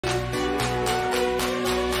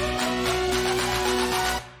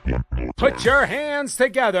Put your hands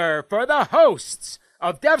together for the hosts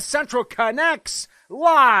of DevCentral Connects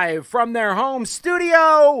live from their home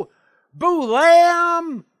studio, Boo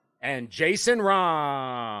Lamb and Jason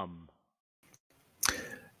Rom.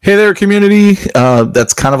 Hey there, community.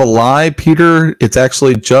 That's kind of a lie, Peter. It's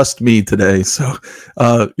actually just me today. So,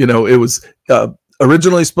 it was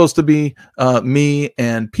originally supposed to be me,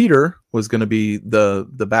 and Peter was going to be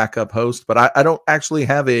the backup host, but I don't actually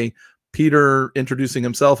have a Peter introducing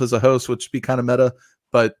himself as a host, which would be kind of meta.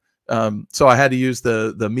 But so I had to use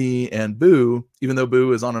the me and Boo, even though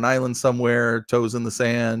Boo is on an island somewhere, toes in the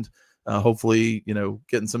sand, hopefully,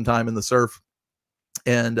 getting some time in the surf.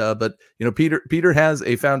 And but Peter has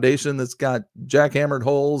a foundation that's got jackhammered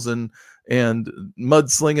holes and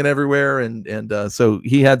mud slinging everywhere, and so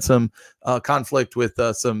he had some conflict with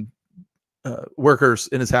some workers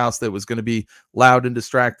in his house that was going to be loud and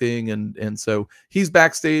distracting, and so he's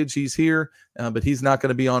backstage, he's here, but he's not going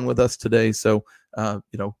to be on with us today. So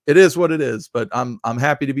it is what it is, but I'm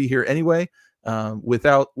happy to be here anyway,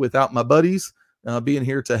 without my buddies being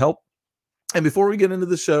here to help. And before we get into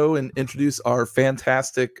the show and introduce our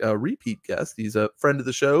fantastic repeat guest, he's a friend of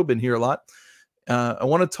the show, been here a lot. I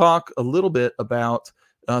want to talk a little bit about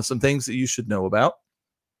some things that you should know about.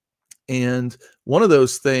 And one of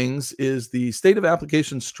those things is the State of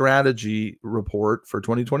Application Strategy report for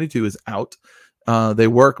 2022 is out. They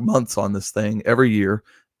work months on this thing every year,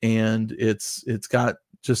 and it's got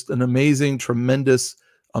just an amazing, tremendous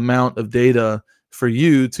amount of data for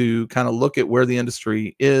you to kind of look at where the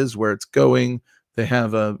industry is, where it's going. They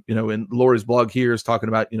have in Lori's blog here is talking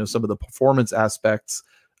about, some of the performance aspects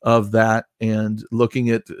of that and looking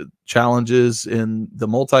at challenges in the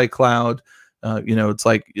multi-cloud.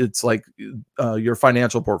 It's like your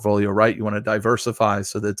financial portfolio, right? You want to diversify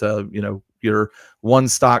so that, your one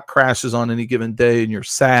stock crashes on any given day and you're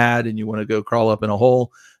sad and you want to go crawl up in a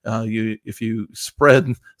hole. If you spread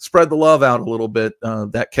the love out a little bit,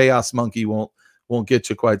 that chaos monkey won't get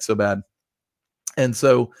you quite so bad. And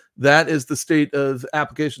so that is the State of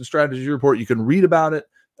Application Strategy report. You can read about it.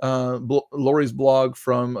 Lori's blog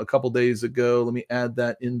from a couple days ago. Let me add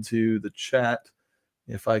that into the chat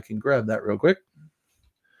if I can grab that real quick.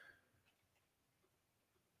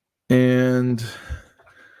 And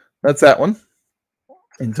that's that one.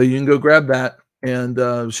 And so you can go grab that.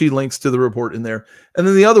 And she links to the report in there. And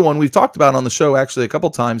then the other one we've talked about on the show actually a couple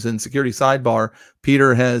times in Security Sidebar.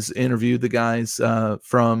 Peter has interviewed the guys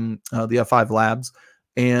from the F5 Labs,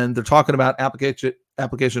 and they're talking about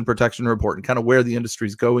application protection report and kind of where the industry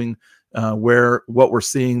is going, what we're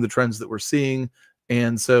seeing, the trends that we're seeing.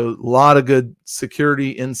 And so a lot of good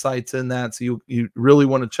security insights in that. So you really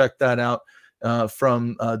want to check that out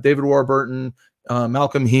from David Warburton,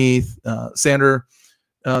 Malcolm Heath, Sander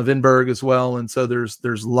Vinberg as well. And so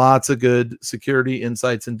there's lots of good security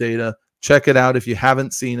insights and data. Check it out if you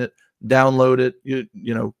haven't seen it. Download it.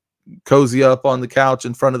 Cozy up on the couch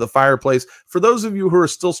in front of the fireplace. For those of you who are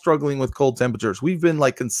still struggling with cold temperatures, we've been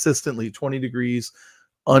like consistently 20 degrees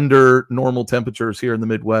under normal temperatures here in the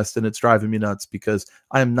Midwest, and it's driving me nuts because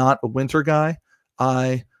I am not a winter guy.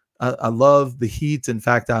 I love the heat. In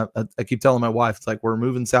fact, I keep telling my wife, it's like, we're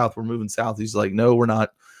moving south. He's like, no, we're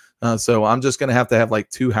not. So I'm just going to have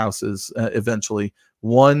like two houses eventually,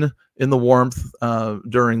 one in the warmth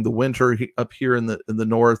during the winter up here in the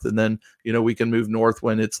north. And then, we can move north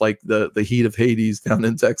when it's like the heat of Hades down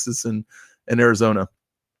in Texas and Arizona.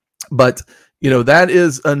 But, that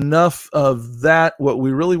is enough of that. What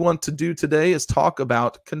we really want to do today is talk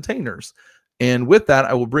about containers. And with that,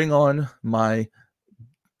 I will bring on my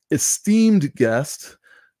esteemed guest,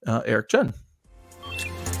 Eric Chen.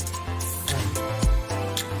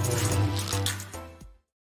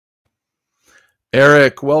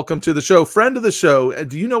 Eric, welcome to the show. Friend of the show.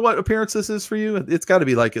 Do you know what appearance this is for you? It's got to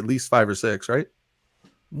be like at least 5 or 6, right?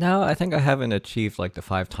 No, I think I haven't achieved like the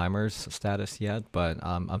 5 timers status yet, but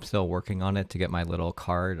I'm still working on it to get my little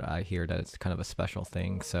card. I hear that it's kind of a special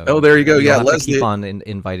thing. So there you go. Yeah, Leslie, keep on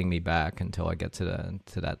inviting me back until I get to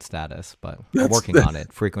that status. But I'm working on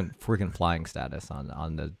it. Frequent flying status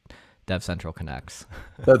on the DevCentral Connects.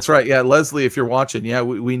 That's right. Yeah, Leslie, if you're watching, yeah,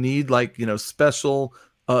 we need like special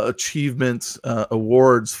achievement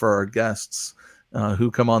awards for our guests who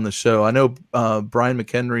come on the show. I know Brian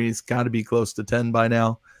McHenry's got to be close to 10 by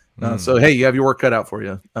now. So hey, you have your work cut out for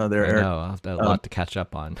you there, Eric. I have a lot to catch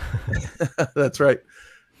up on. That's right.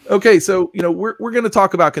 Okay, so we're going to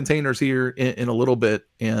talk about containers here in a little bit,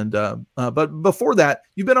 and but before that,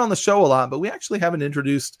 you've been on the show a lot, but we actually haven't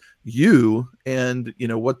introduced you and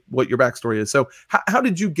what your backstory is. So how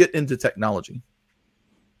did you get into technology?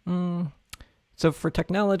 So for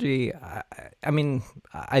technology, I mean,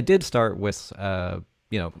 I did start with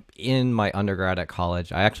in my undergrad at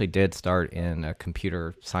college, I actually did start in a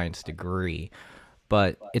computer science degree.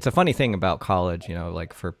 But it's a funny thing about college,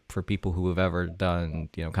 like for people who have ever done,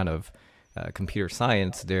 kind of computer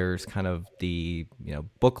science, there's kind of the,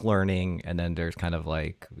 book learning, and then there's kind of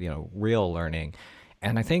like, real learning.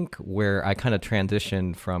 And I think where I kind of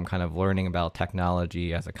transitioned from kind of learning about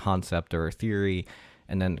technology as a concept or a theory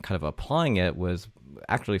and then kind of applying it was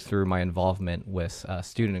actually through my involvement with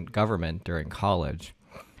student government during college.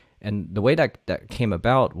 And the way that came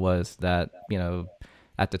about was that,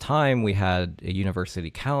 at the time we had a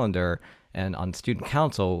university calendar, and on student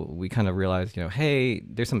council, we kind of realized, hey,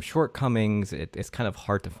 there's some shortcomings. It's kind of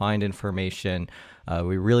hard to find information.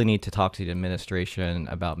 We really need to talk to the administration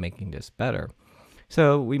about making this better.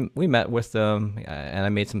 So we met with them, and I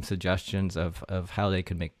made some suggestions of how they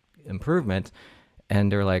could make improvements.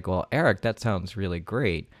 And they're like, well, Eric, that sounds really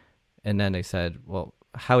great. And then they said, well,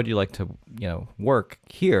 how would you like to, work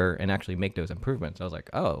here and actually make those improvements? I was like,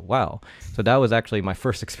 oh, wow. So that was actually my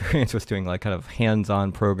first experience was doing like kind of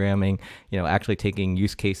hands-on programming, actually taking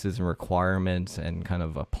use cases and requirements and kind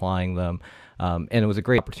of applying them. And it was a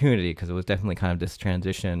great opportunity because it was definitely kind of this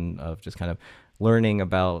transition of just kind of learning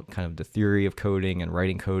about kind of the theory of coding and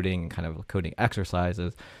writing coding and kind of coding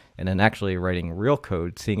exercises, and then actually writing real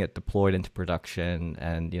code, seeing it deployed into production,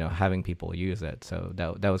 and having people use it. So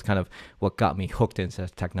that was kind of what got me hooked into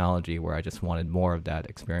technology, where I just wanted more of that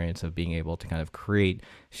experience of being able to kind of create,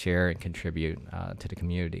 share, and contribute to the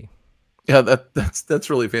community. Yeah, that's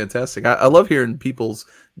really fantastic. I love hearing people's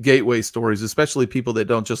gateway stories, especially people that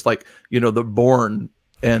don't just like, they're born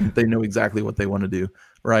and they know exactly what they want to do,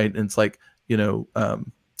 right? And it's like,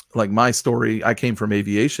 like my story, I came from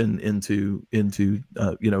aviation into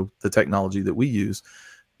the technology that we use,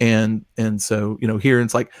 and so here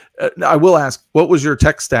it's like I will ask, what was your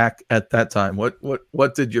tech stack at that time?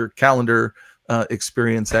 What did your calendar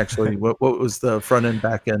experience actually? What was the front end,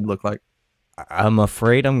 back end look like? I'm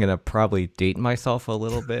afraid I'm going to probably date myself a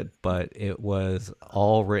little bit, but it was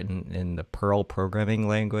all written in the Perl programming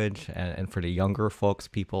language. And for the younger folks,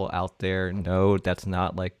 people out there, no, that's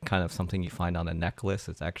not like kind of something you find on a necklace.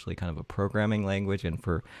 It's actually kind of a programming language. And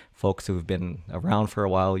for folks who've been around for a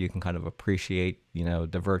while, you can kind of appreciate,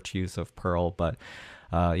 the virtues of Perl. But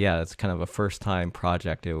yeah, it's kind of a first-time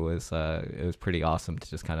project. It was pretty awesome to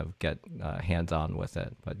just kind of get hands-on with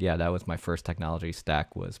it. But yeah, that was my first technology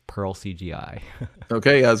stack, was Perl CGI.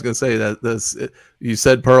 Okay, I was gonna say that you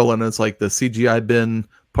said Perl, and it's like the CGI bin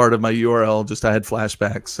part of my URL. Just I had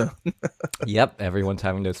flashbacks. So. Yep, everyone's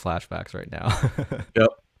having those flashbacks right now. Yep.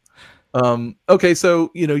 Okay,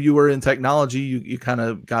 so you were in technology. You kind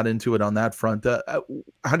of got into it on that front.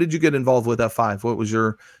 How did you get involved with F5? What was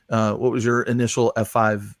your initial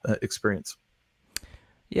F5 experience?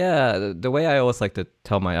 Yeah, the way I always like to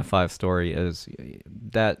tell my F5 story is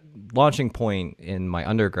that launching point in my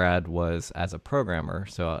undergrad was as a programmer.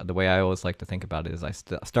 So the way I always like to think about it is I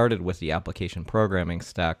started with the application programming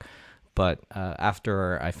stack, but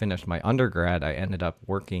after I finished my undergrad, I ended up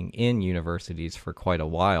working in universities for quite a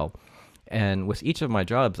while. And with each of my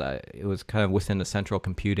jobs, it was kind of within the central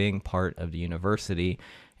computing part of the university.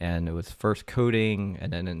 And it was first coding,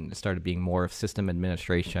 and then it started being more of system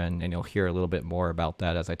administration. And you'll hear a little bit more about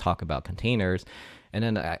that as I talk about containers. And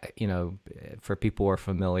then, for people who are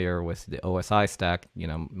familiar with the OSI stack,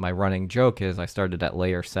 my running joke is I started at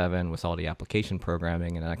layer 7 with all the application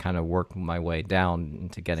programming, and then I kind of worked my way down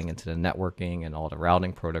into getting into the networking and all the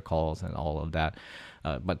routing protocols and all of that.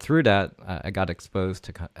 But through that, I got exposed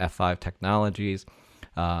to F5 technologies,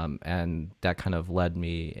 and that kind of led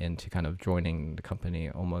me into kind of joining the company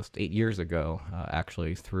almost 8 years ago,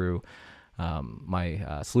 actually through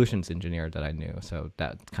my solutions engineer that I knew. So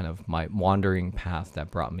that's kind of my wandering path that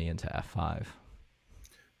brought me into F5.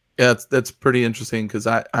 Yeah, that's pretty interesting, because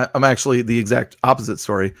I'm actually the exact opposite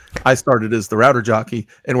story. I started as the router jockey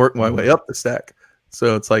and worked my way up the stack.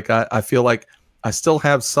 So it's like I feel like I still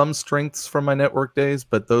have some strengths from my network days,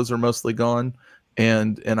 but those are mostly gone.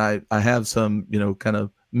 And I have some, kind of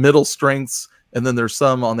middle strengths. And then there's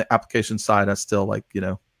some on the application side. I still like,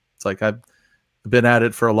 it's like I've been at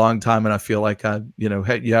it for a long time, and I feel like hey,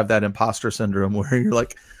 you have that imposter syndrome where you're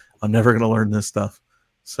like, I'm never going to learn this stuff.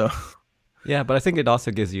 So. Yeah, but I think it also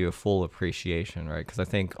gives you a full appreciation, right? Because I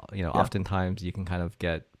think, oftentimes you can kind of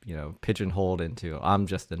get, pigeonholed into, I'm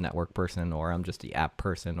just the network person, or I'm just the app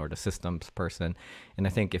person, or the systems person. And I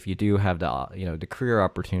think if you do have the, the career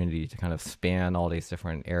opportunity to kind of span all these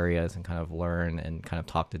different areas and kind of learn and kind of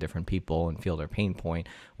talk to different people and feel their pain point,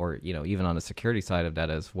 or, even on the security side of that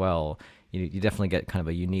as well, you definitely get kind of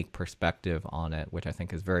a unique perspective on it, which I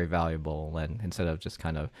think is very valuable. And instead of just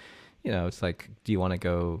kind of, it's like, do you want to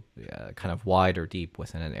go kind of wide or deep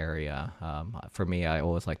within an area? For me, I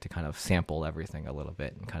always like to kind of sample everything a little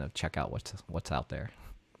bit and kind of check out what's out there.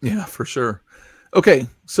 Yeah, for sure. Okay,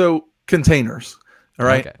 so containers. All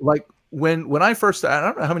right. Okay. Like when I first, I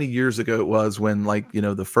don't know how many years ago it was when, like,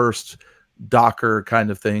 the first Docker kind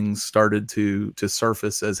of things started to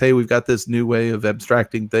surface as, hey, we've got this new way of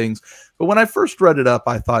abstracting things. But when I first read it up,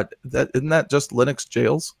 I thought, that isn't that just Linux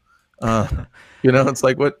jails? It's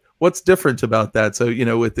like, what's different about that? So,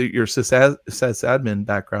 with your sysadmin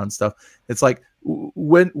background stuff, it's like,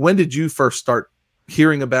 when did you first start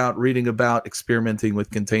hearing about, reading about, experimenting with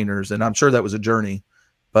containers? And I'm sure that was a journey.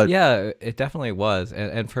 But yeah, it definitely was.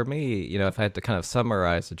 And for me, if I had to kind of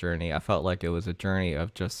summarize the journey, I felt like it was a journey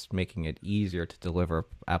of just making it easier to deliver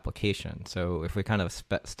applications. So if we kind of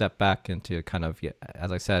step back into kind of,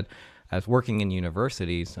 as I said, I was working in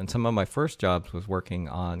universities, and some of my first jobs was working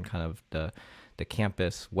on kind of the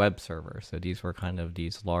campus web server. So these were kind of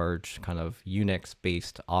these large kind of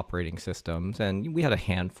Unix-based operating systems, and we had a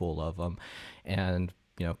handful of them. And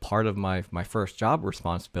part of my first job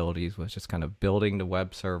responsibilities was just kind of building the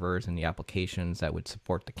web servers and the applications that would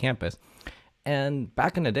support the campus. And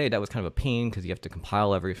back in the day, that was kind of a pain because you have to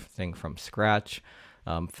compile everything from scratch.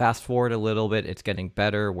 Fast forward a little bit, it's getting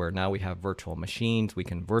better where now we have virtual machines. We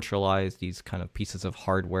can virtualize these kind of pieces of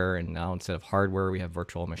hardware, and now instead of hardware, we have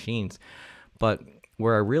virtual machines. But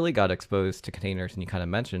where I really got exposed to containers, and you kind of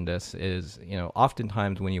mentioned this, is,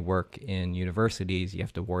 oftentimes when you work in universities, you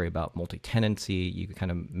have to worry about multi-tenancy. You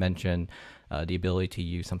kind of mention the ability to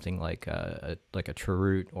use something like a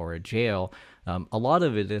Chroot or a jail. A lot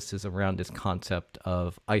of this is around this concept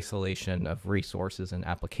of isolation of resources and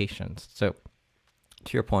applications. So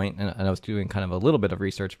to your point, and I was doing kind of a little bit of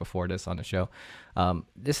research before this on the show,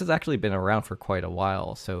 this has actually been around for quite a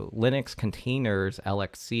while. So Linux containers,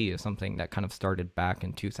 LXC, is something that kind of started back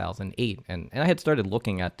in 2008. And I had started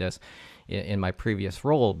looking at this in my previous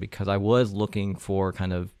role because I was looking for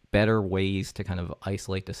kind of better ways to kind of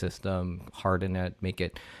isolate the system, harden it, make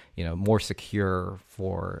it more secure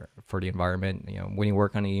for the environment. When you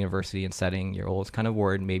work on a university and setting, you're always kind of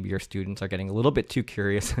worried maybe your students are getting a little bit too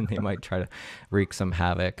curious and they might try to wreak some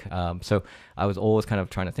havoc. So I was always kind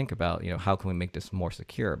of trying to think about, how can we make this more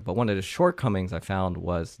secure? But one of the shortcomings I found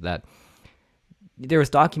was that there was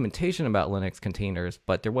documentation about Linux containers,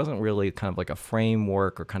 but there wasn't really kind of like a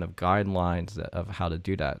framework or kind of guidelines of how to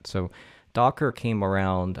do that. So Docker came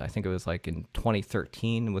around, I think it was like in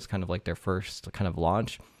 2013 was kind of like their first kind of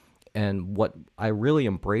launch. And what I really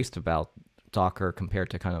embraced about Docker compared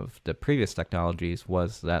to kind of the previous technologies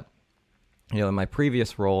was that, in my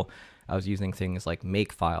previous role, I was using things like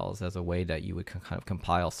makefiles as a way that you would kind of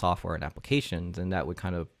compile software and applications, and that would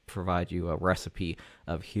kind of provide you a recipe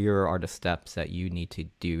of here are the steps that you need to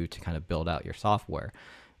do to kind of build out your software.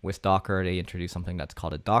 With Docker, they introduced something that's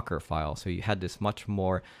called a Docker file. So you had this much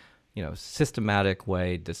more systematic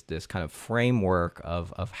way, this kind of framework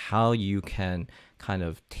of how you can kind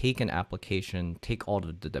of take an application, take all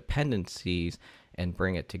of the dependencies and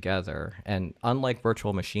bring it together. And unlike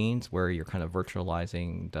virtual machines where you're kind of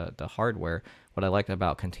virtualizing the hardware, what I liked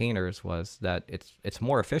about containers was that it's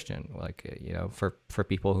more efficient. Like, for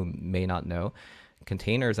people who may not know,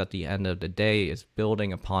 containers at the end of the day is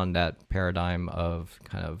building upon that paradigm of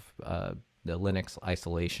kind of the Linux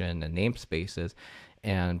isolation and namespaces,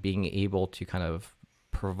 and being able to kind of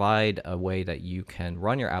provide a way that you can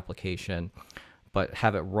run your application, but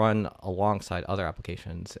have it run alongside other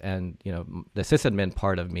applications. And, the sysadmin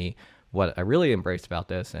part of me, what I really embraced about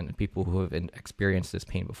this, and people who have experienced this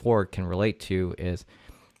pain before can relate to, is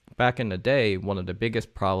back in the day, one of the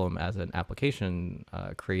biggest problem as an application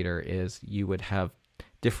creator is you would have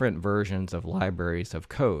different versions of libraries of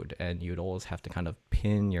code, and you'd always have to kind of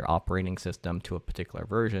pin your operating system to a particular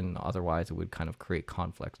version. Otherwise, it would kind of create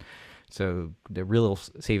conflicts. So the real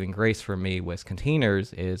saving grace for me with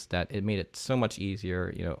containers is that it made it so much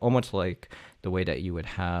easier, almost like the way that you would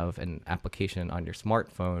have an application on your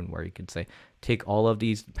smartphone where you could say, take all of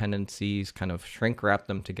these dependencies, kind of shrink wrap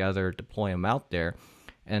them together, deploy them out there.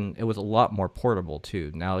 And it was a lot more portable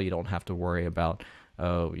too. Now you don't have to worry about,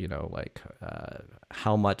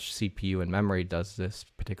 how much CPU and memory does this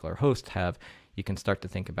particular host have. You can start to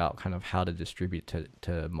think about kind of how to distribute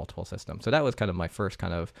to multiple systems. So that was kind of my first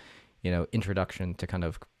kind of, introduction to kind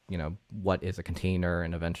of, what is a container,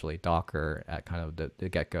 and eventually Docker at kind of the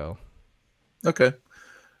get-go. Okay.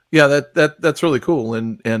 Yeah, that's really cool.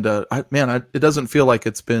 And it doesn't feel like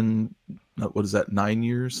it's been, what is that, 9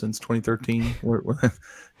 years since 2013?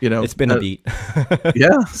 It's been a beat.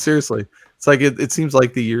 Yeah, seriously. It's like, it seems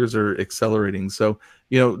like the years are accelerating. So,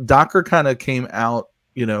 Docker kind of came out,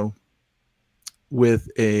 with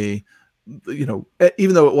a,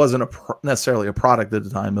 even though it wasn't necessarily a product at the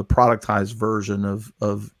time, a productized version of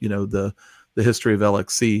the history of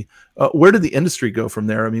LXC. Where did the industry go from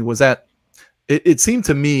there? I mean, was that it seemed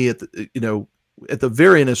to me at the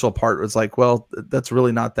very initial part, it was like, well, that's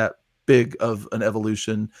really not that big of an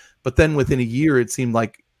evolution. But then within a year, it seemed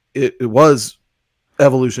like it was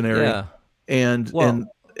evolutionary. Yeah. And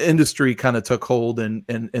industry kind of took hold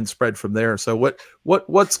and spread from there. So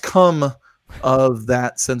what's come of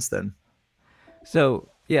that since then? So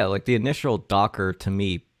yeah, like the initial Docker to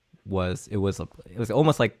me was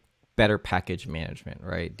almost like better package management,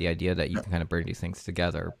 right? The idea that you can kind of bring these things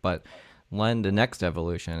together. But then the next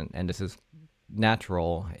evolution, and this is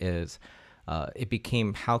natural, is it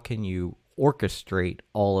became how can you orchestrate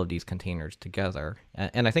all of these containers together?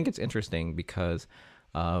 And I think it's interesting because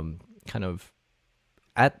kind of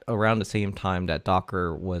at around the same time that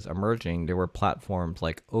Docker was emerging, there were platforms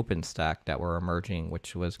like OpenStack that were emerging,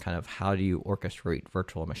 which was kind of how do you orchestrate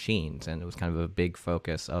virtual machines? And it was kind of a big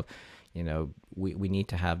focus of, we need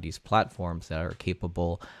to have these platforms that are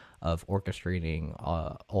capable of orchestrating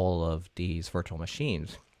all of these virtual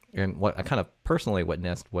machines. And what I kind of personally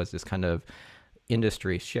witnessed was this kind of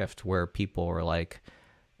industry shift where people were like,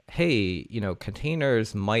 hey,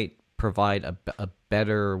 containers might provide a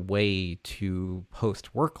better way to host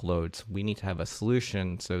workloads. We need to have a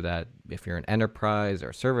solution so that if you're an enterprise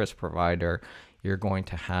or service provider, you're going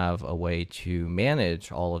to have a way to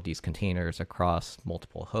manage all of these containers across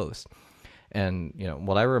multiple hosts. And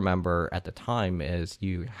what I remember at the time is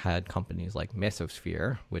you had companies like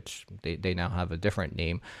Mesosphere, which they now have a different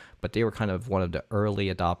name, but they were kind of one of the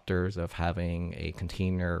early adopters of having a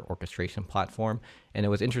container orchestration platform. And it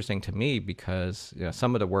was interesting to me because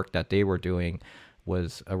some of the work that they were doing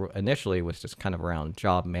was initially was just kind of around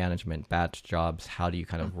job management, batch jobs. How do you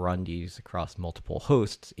kind of run these across multiple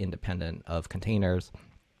hosts independent of containers?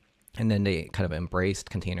 And then they kind of embraced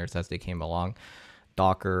containers as they came along.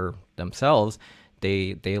 Docker themselves,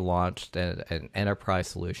 they launched an enterprise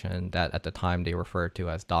solution that at the time they referred to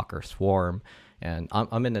as Docker Swarm. And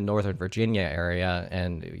I'm in the Northern Virginia area,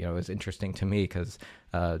 and it was interesting to me because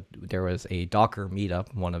there was a Docker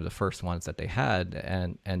meetup, one of the first ones that they had,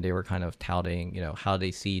 and they were kind of touting how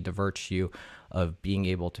they see the virtue of being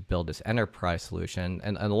able to build this enterprise solution,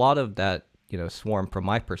 and a lot of that Swarm from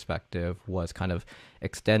my perspective was kind of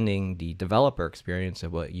extending the developer experience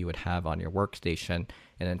of what you would have on your workstation,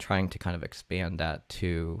 and then trying to kind of expand that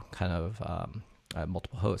to kind of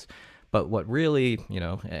multiple hosts. But what really,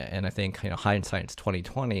 and I think, hindsight's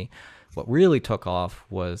 2020, what really took off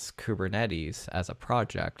was Kubernetes as a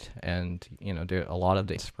project. And, a lot of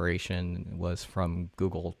the inspiration was from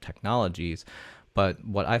Google technologies. But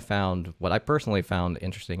what I personally found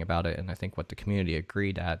interesting about it, and I think what the community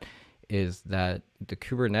agreed at, is that the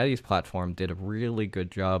Kubernetes platform did a really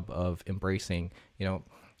good job of embracing,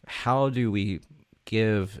 how do we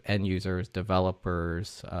give end users,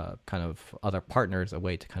 developers, kind of other partners a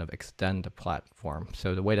way to kind of extend the platform.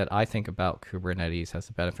 So the way that I think about Kubernetes as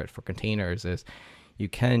a benefit for containers is you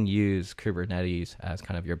can use Kubernetes as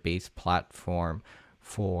kind of your base platform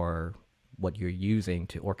for what you're using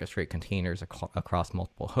to orchestrate containers across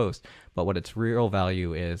multiple hosts. But what its real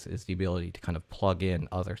value is the ability to kind of plug in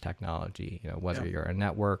other technology, whether you're a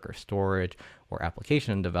network or storage or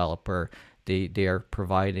application developer, they are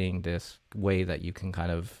providing this way that you can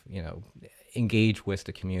kind of, engage with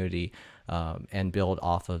the community and build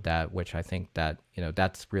off of that, which I think that,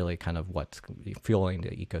 that's really kind of what's fueling the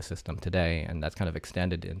ecosystem today. And that's kind of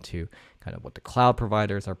extended into kind of what the cloud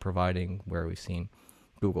providers are providing, where we've seen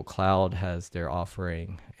Google Cloud has their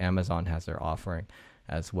offering, Amazon has their offering,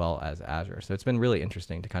 as well as Azure. So it's been really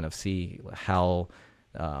interesting to kind of see how,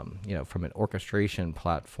 from an orchestration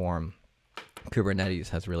platform, Kubernetes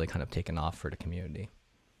has really kind of taken off for the community.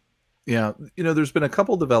 Yeah, there's been a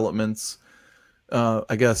couple developments,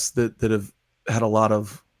 I guess, that have had a lot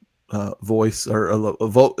of voice or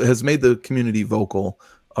has made the community vocal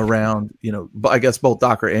around, I guess both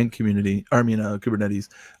Docker and Kubernetes.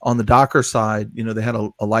 On the Docker side, they had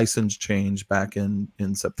a license change back in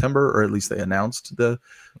September, or at least they announced the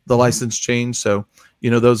license change. So,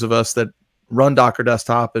 those of us that run Docker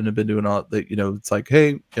desktop and have been doing all that, it's like,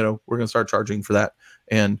 hey, we're going to start charging for that.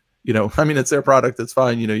 And, it's their product. It's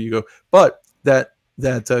fine. You go, but that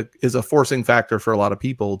is a forcing factor for a lot of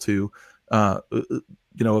people to,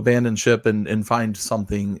 abandon ship and find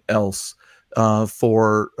something else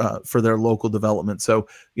for their local development. So,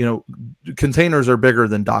 containers are bigger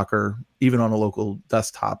than Docker, even on a local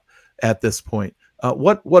desktop at this point.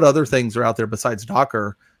 What other things are out there besides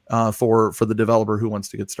Docker for the developer who wants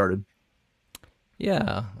to get started?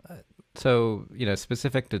 Yeah, So,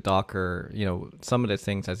 specific to Docker, some of the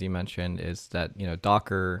things, as you mentioned, is that,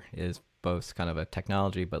 Docker is both kind of a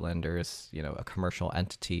technology, but then there is, a commercial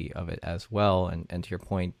entity of it as well. And to your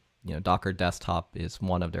point, Docker Desktop is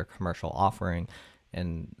one of their commercial offering.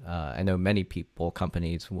 And I know many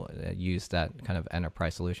companies use that kind of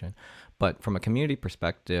enterprise solution. But from a community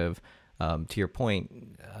perspective, to your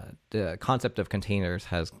point, the concept of containers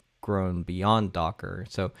has grown beyond Docker.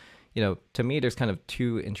 So, to me, there's kind of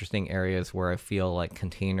two interesting areas where I feel like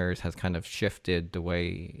containers has kind of shifted the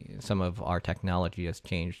way some of our technology has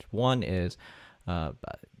changed. One is, I'm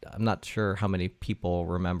not sure how many people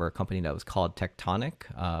remember a company that was called Tectonic,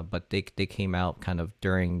 but they came out kind of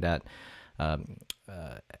during that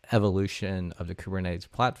evolution of the Kubernetes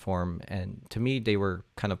platform. And to me, they were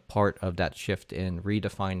kind of part of that shift in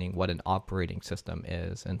redefining what an operating system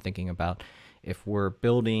is and thinking about, if we're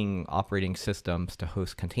building operating systems to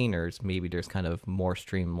host containers, maybe there's kind of more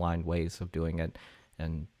streamlined ways of doing it.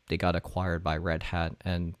 And they got acquired by Red Hat.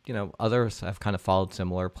 And, others have kind of followed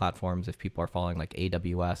similar platforms. If people are following like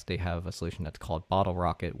AWS, they have a solution that's called Bottle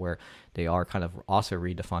Rocket, where they are kind of also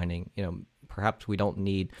redefining, perhaps we don't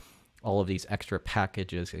need all of these extra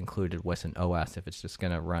packages included with an OS if it's just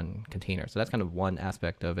going to run containers. So that's kind of one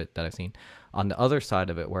aspect of it that I've seen. On the other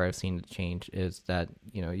side of it, where I've seen the change is that,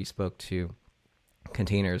 you spoke to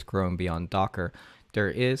containers growing beyond Docker. There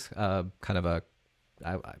is kind of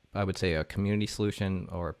I would say a community solution,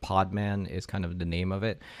 or Podman is kind of the name of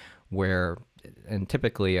it, where, and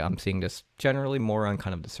typically I'm seeing this generally more on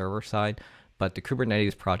kind of the server side, but the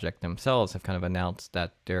Kubernetes project themselves have kind of announced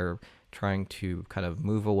that they're trying to kind of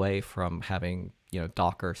move away from having,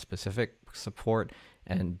 Docker specific support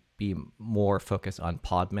and be more focused on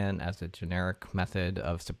Podman as a generic method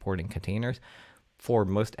of supporting containers. For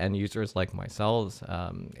most end users like myself,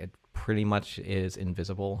 it pretty much is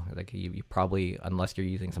invisible. Like you probably, unless you're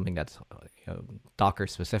using something that's Docker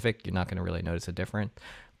specific, you're not going to really notice a difference.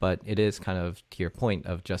 But it is kind of to your point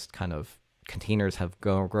of just kind of containers have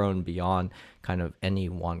grown beyond kind of any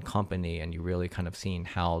one company, and you really kind of seen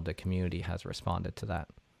how the community has responded to that.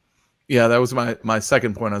 Yeah, that was my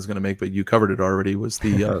second point I was going to make, but you covered it already. Was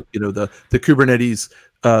the the Kubernetes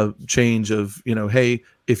change of, hey,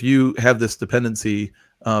 if you have this dependency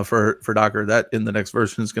for Docker, that in the next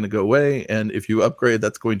version is going to go away, and if you upgrade,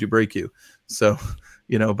 that's going to break you. So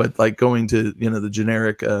but like going to the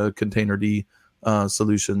generic containerd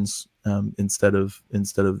solutions instead of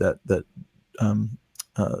that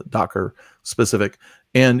Docker specific.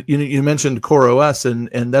 And you mentioned Core OS,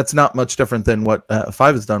 and that's not much different than what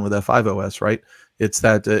F5 has done with F5 OS, right? It's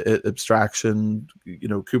that abstraction,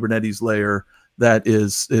 Kubernetes layer that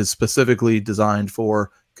is specifically designed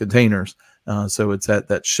for containers. So it's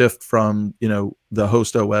that shift from the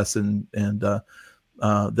host OS and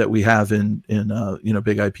that we have in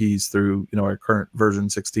big IPs through our current version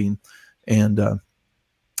 16, and so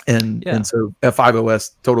F5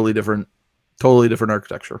 OS totally different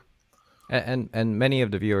architecture. And many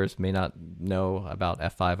of the viewers may not know about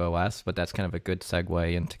F5 OS, but that's kind of a good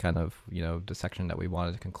segue into kind of, the section that we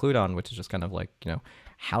wanted to conclude on, which is just kind of like,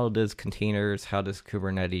 how does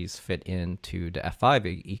Kubernetes fit into the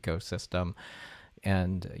F5 ecosystem?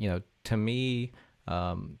 And, to me,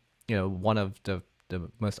 one of the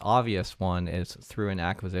most obvious one is through an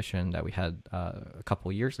acquisition that we had a couple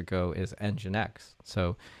years ago is Nginx.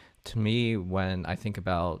 So to me, when I think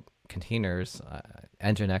about containers,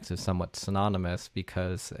 Nginx is somewhat synonymous,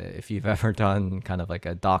 because if you've ever done kind of like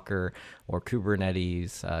a Docker or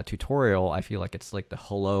Kubernetes tutorial, I feel like it's like the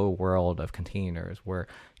hello world of containers, where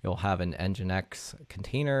you'll have an Nginx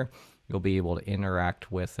container, you'll be able to interact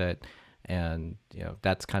with it, and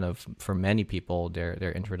that's kind of, for many people,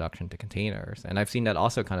 their introduction to containers. And I've seen that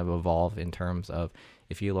also kind of evolve in terms of,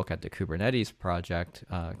 if you look at the Kubernetes project,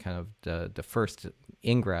 kind of the first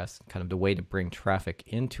ingress, kind of the way to bring traffic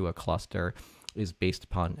into a cluster is based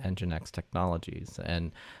upon Nginx technologies.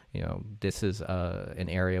 And this is an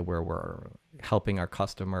area where we're helping our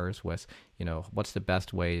customers with what's the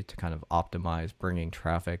best way to kind of optimize bringing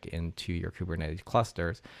traffic into your Kubernetes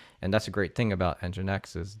clusters. And that's a great thing about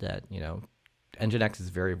Nginx, is that Nginx is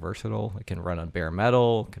very versatile. It can run on bare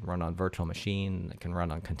metal, it can run on virtual machine, it can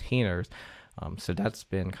run on containers. So that's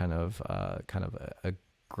been kind of a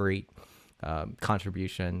great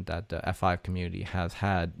contribution that the F5 community has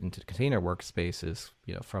had into the container workspaces,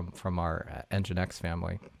 from our Nginx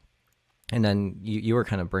family. And then you were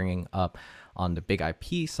kind of bringing up on the big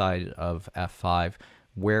IP side of F5,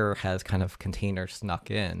 where has kind of container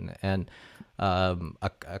snuck in? And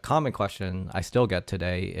a common question I still get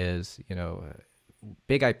today is,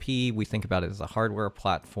 big IP, we think about it as a hardware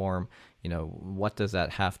platform. what does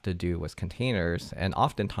that have to do with containers? And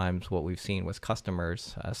oftentimes what we've seen with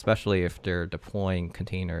customers, especially if they're deploying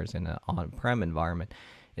containers in an on-prem environment,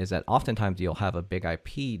 is that oftentimes you'll have a big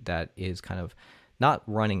IP that is kind of not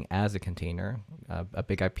running as a container. A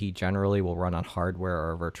big IP generally will run on hardware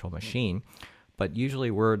or a virtual machine, but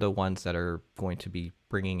usually we're the ones that are going to be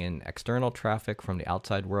bringing in external traffic from the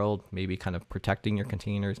outside world, maybe kind of protecting your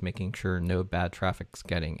containers, making sure no bad traffic's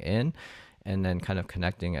getting in, and then kind of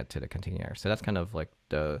connecting it to the container. So that's kind of like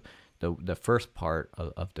the first part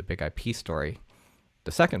of the big IP story.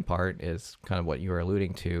 The second part is kind of what you were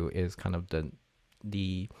alluding to, is kind of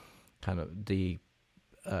the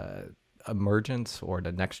emergence or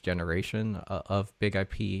the next generation of big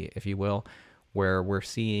IP, if you will, where we're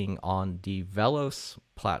seeing on the Velos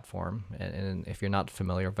platform, and if you're not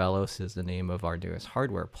familiar, Velos is the name of our newest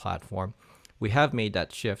hardware platform. We have made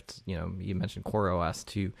that shift, you mentioned CoreOS,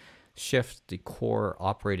 to shift the core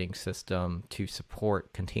operating system to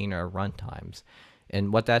support container runtimes.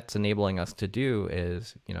 And what that's enabling us to do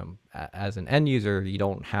is, as an end user, you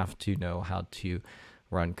don't have to know how to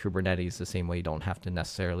run Kubernetes the same way you don't have to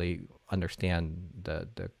necessarily understand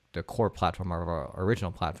the core platform of our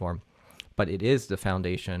original platform, but it is the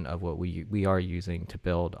foundation of what we are using to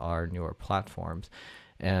build our newer platforms.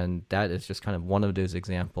 And that is just kind of one of those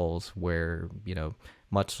examples where,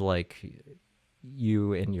 much like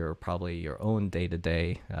you and probably your own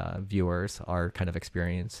day-to-day viewers are kind of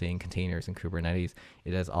experiencing containers and Kubernetes,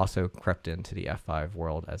 it has also crept into the F5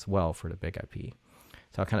 world as well for the big IP.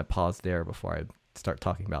 So I'll kind of pause there before I start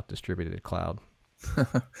talking about distributed cloud.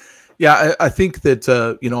 Yeah, I think that,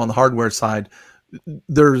 on the hardware side,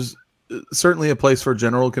 there's certainly a place for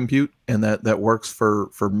general compute, and that works for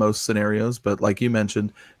most scenarios. But like you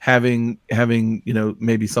mentioned, having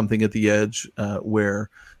maybe something at the edge where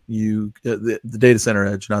the data center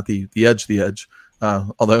edge, not the edge,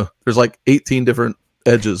 although there's like 18 different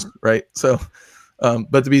edges, right? So,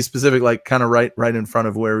 but to be specific, like kind of right in front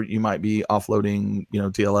of where you might be offloading,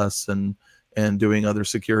 TLS and doing other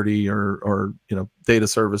security or data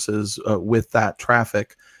services with that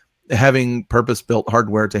traffic, having purpose-built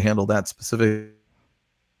hardware to handle that specific.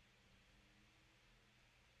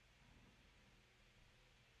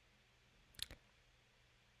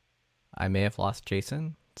 I may have lost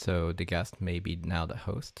Jason, so the guest may be now the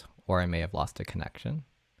host, or I may have lost a connection.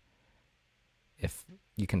 If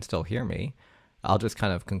you can still hear me, I'll just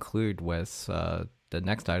kind of conclude with the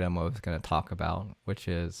next item I was going to talk about, which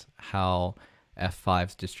is how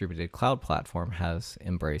F5's distributed cloud platform has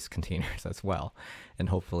embraced containers as well. And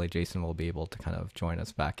hopefully Jason will be able to kind of join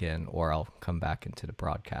us back in, or I'll come back into the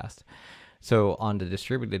broadcast. So on the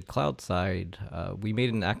distributed cloud side, we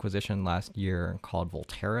made an acquisition last year called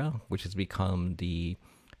Volterra, which has become the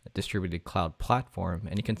distributed cloud platform.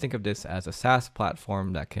 And you can think of this as a SaaS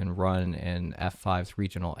platform that can run in F5's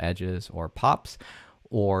regional edges or POPs,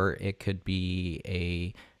 or it could be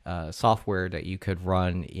a software that you could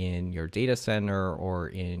run in your data center or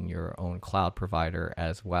in your own cloud provider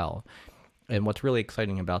as well. And what's really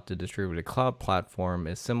exciting about the distributed cloud platform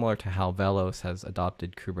is similar to how Velos has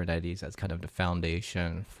adopted Kubernetes as kind of the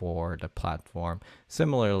foundation for the platform.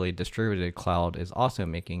 Similarly, distributed cloud is also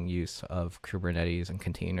making use of Kubernetes and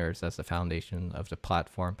containers as the foundation of the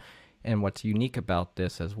platform. And what's unique about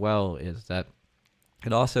this as well is that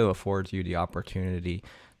it also affords you the opportunity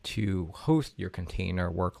to host your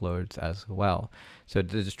container workloads as well. So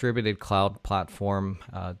the distributed cloud platform,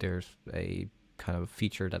 there's a kind of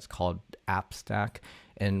feature that's called App Stack.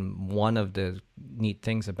 And one of the neat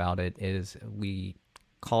things about it is we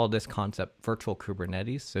call this concept virtual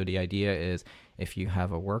Kubernetes. So the idea is if you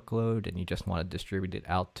have a workload and you just want to distribute it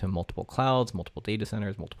out to multiple clouds, multiple data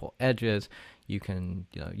centers, multiple edges, you can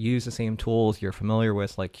use the same tools you're familiar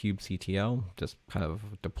with, like kubectl, just kind of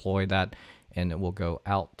deploy that and it will go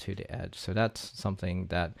out to the edge. So that's something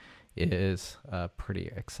that is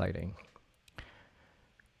pretty exciting.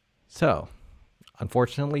 So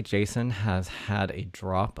unfortunately, Jason has had a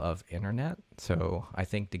drop of internet, so I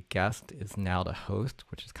think the guest is now the host,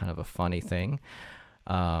 which is kind of a funny thing.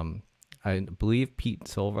 I believe Pete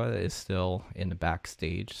Silva is still in the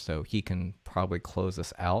backstage, so he can probably close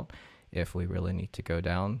us out if we really need to go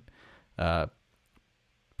down.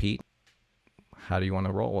 Pete, how do you want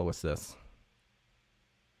to roll with this?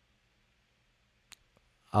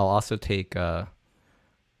 I'll also take...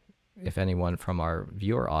 if anyone from our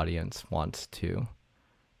viewer audience wants to.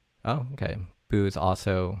 Oh, okay. Boo is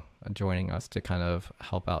also joining us to kind of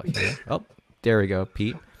help out here. Oh, there we go,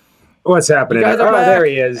 Pete. What's happening? Oh, there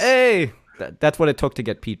he is. Hey! That's what it took to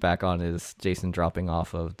get Pete back on, is Jason dropping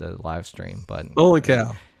off of the live stream. But holy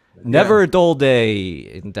cow. Never a dull day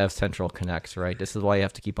in DevCentral Connects, right? This is why you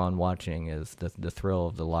have to keep on watching, is the thrill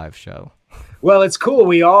of the live show. Well, it's cool.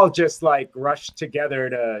 We all just like rushed together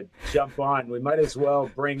to jump on. We might as well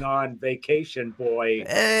bring on Vacation Boy.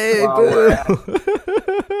 Hey, while we're at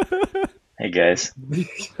Hey guys,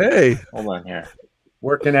 Hey, hold on here.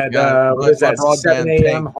 working at Yeah, what is that? my 7 broadband a.m.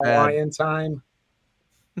 tank, man. Hawaiian time.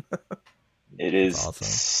 It is awesome.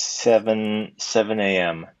 7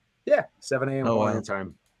 a.m. Yeah, 7 a.m. Oh, Hawaiian wow.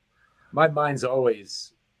 time. My mind's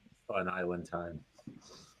always on island time.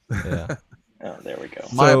 Yeah. Oh, there we go.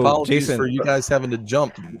 My So, apologies Jason- for you guys having to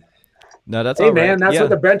jump. No, that's Hey all right. man, that's Yeah. what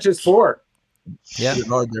the bench is for. Yeah. Get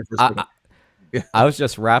hard there for a second. I was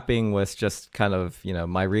just wrapping with just kind of,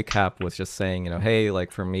 my recap was just saying, hey,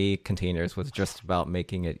 like for me, containers was just about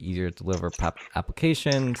making it easier to deliver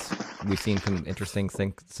applications. We've seen some interesting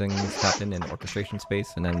things happen in orchestration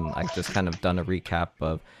space. And then I just kind of done a recap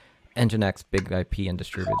of Nginx, Big IP, and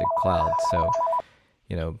distributed cloud. So,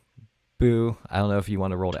 Boo, I don't know if you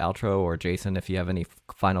want to roll the outro, or Jason, if you have any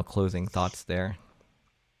final closing thoughts there.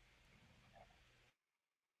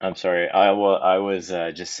 I'm sorry. I was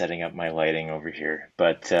just setting up my lighting over here,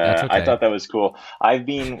 but That's okay. I thought that was cool. I've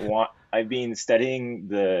been studying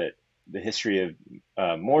the history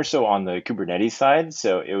of more so on the Kubernetes side.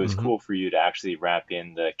 So it was cool for you to actually wrap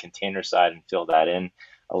in the container side and fill that in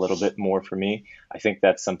a little bit more for me. I think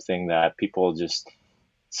that's something that people just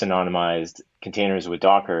synonymized containers with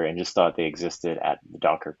Docker and just thought they existed at the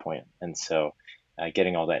Docker point. And so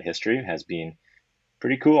getting all that history has been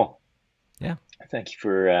pretty cool. Yeah. Thank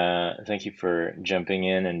you for jumping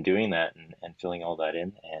in and doing that and filling all that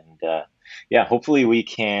in. And yeah, hopefully we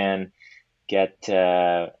can get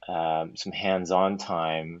some hands-on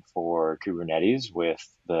time for Kubernetes with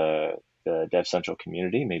the DevCentral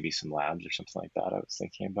community, maybe some labs or something like that I was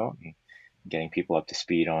thinking about, and getting people up to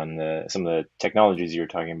speed on some of the technologies you were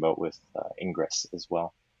talking about with Ingress as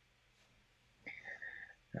well.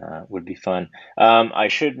 Would be fun. I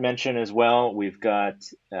should mention as well, we've got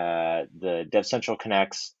the DevCentral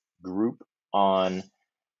Connects group on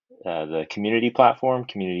the community platform,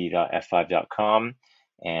 community.f5.com.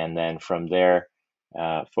 And then from there,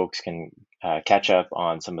 folks can catch up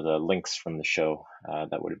on some of the links from the show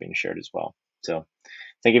that would have been shared as well. So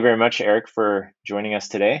thank you very much, Eric, for joining us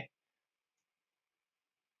today.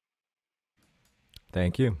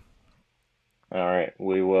 Thank you. All right,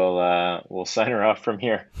 we'll sign her off from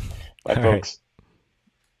here. Bye, All folks. right.